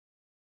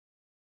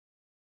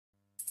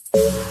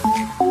You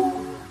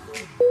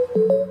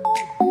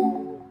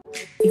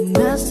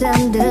must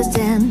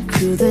understand,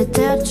 through the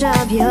touch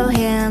of your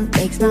hand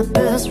makes my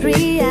pulse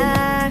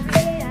react.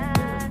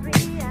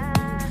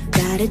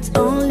 That it's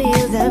only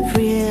the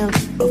thrill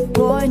of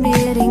boy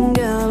meeting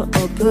girl,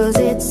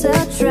 opposites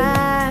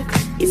attract.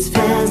 It's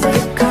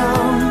physical,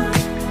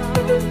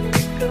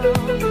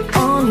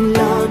 only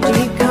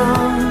logical.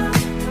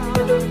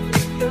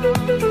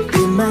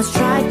 You must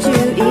try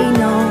to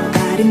ignore,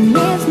 but it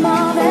means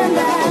more than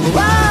that.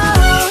 Whoa,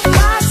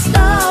 what's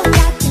love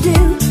got to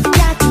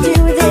do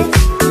with it?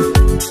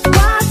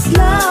 What's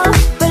love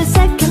but a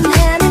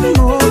second-hand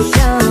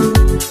emotion?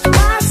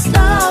 What's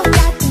love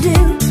got to do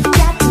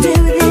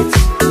with it?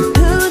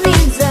 Who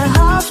needs a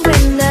heart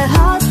when the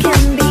heart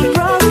can be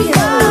broken?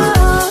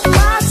 Whoa,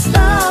 what's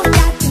love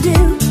got to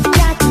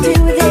do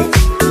with it?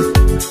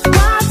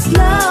 What's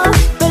love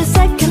but a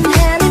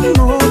second-hand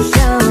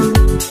emotion?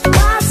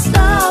 What's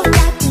love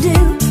got to do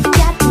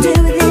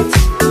with it?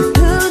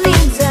 Who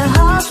needs a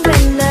heart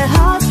when the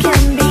heart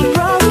can be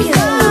broken?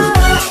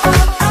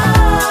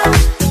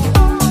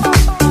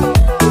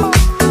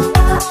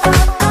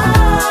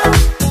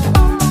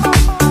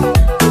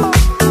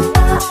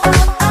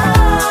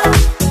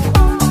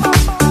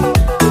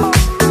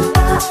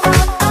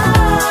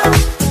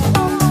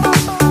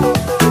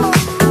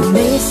 It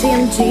may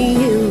seem to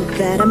you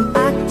that I'm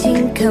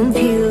acting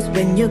confused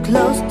when you're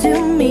close to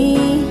me.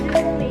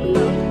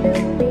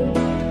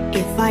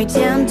 If I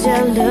tend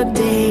to look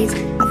dazed,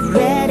 I've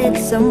read it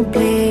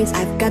someplace.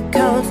 I've got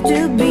cause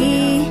to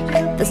be,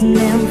 there's a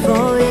name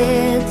for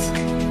it.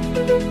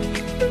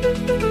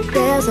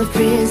 There's a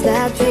phrase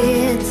that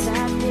fits.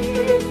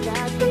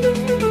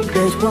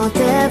 There's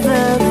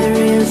whatever there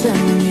is,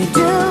 and you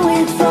do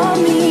it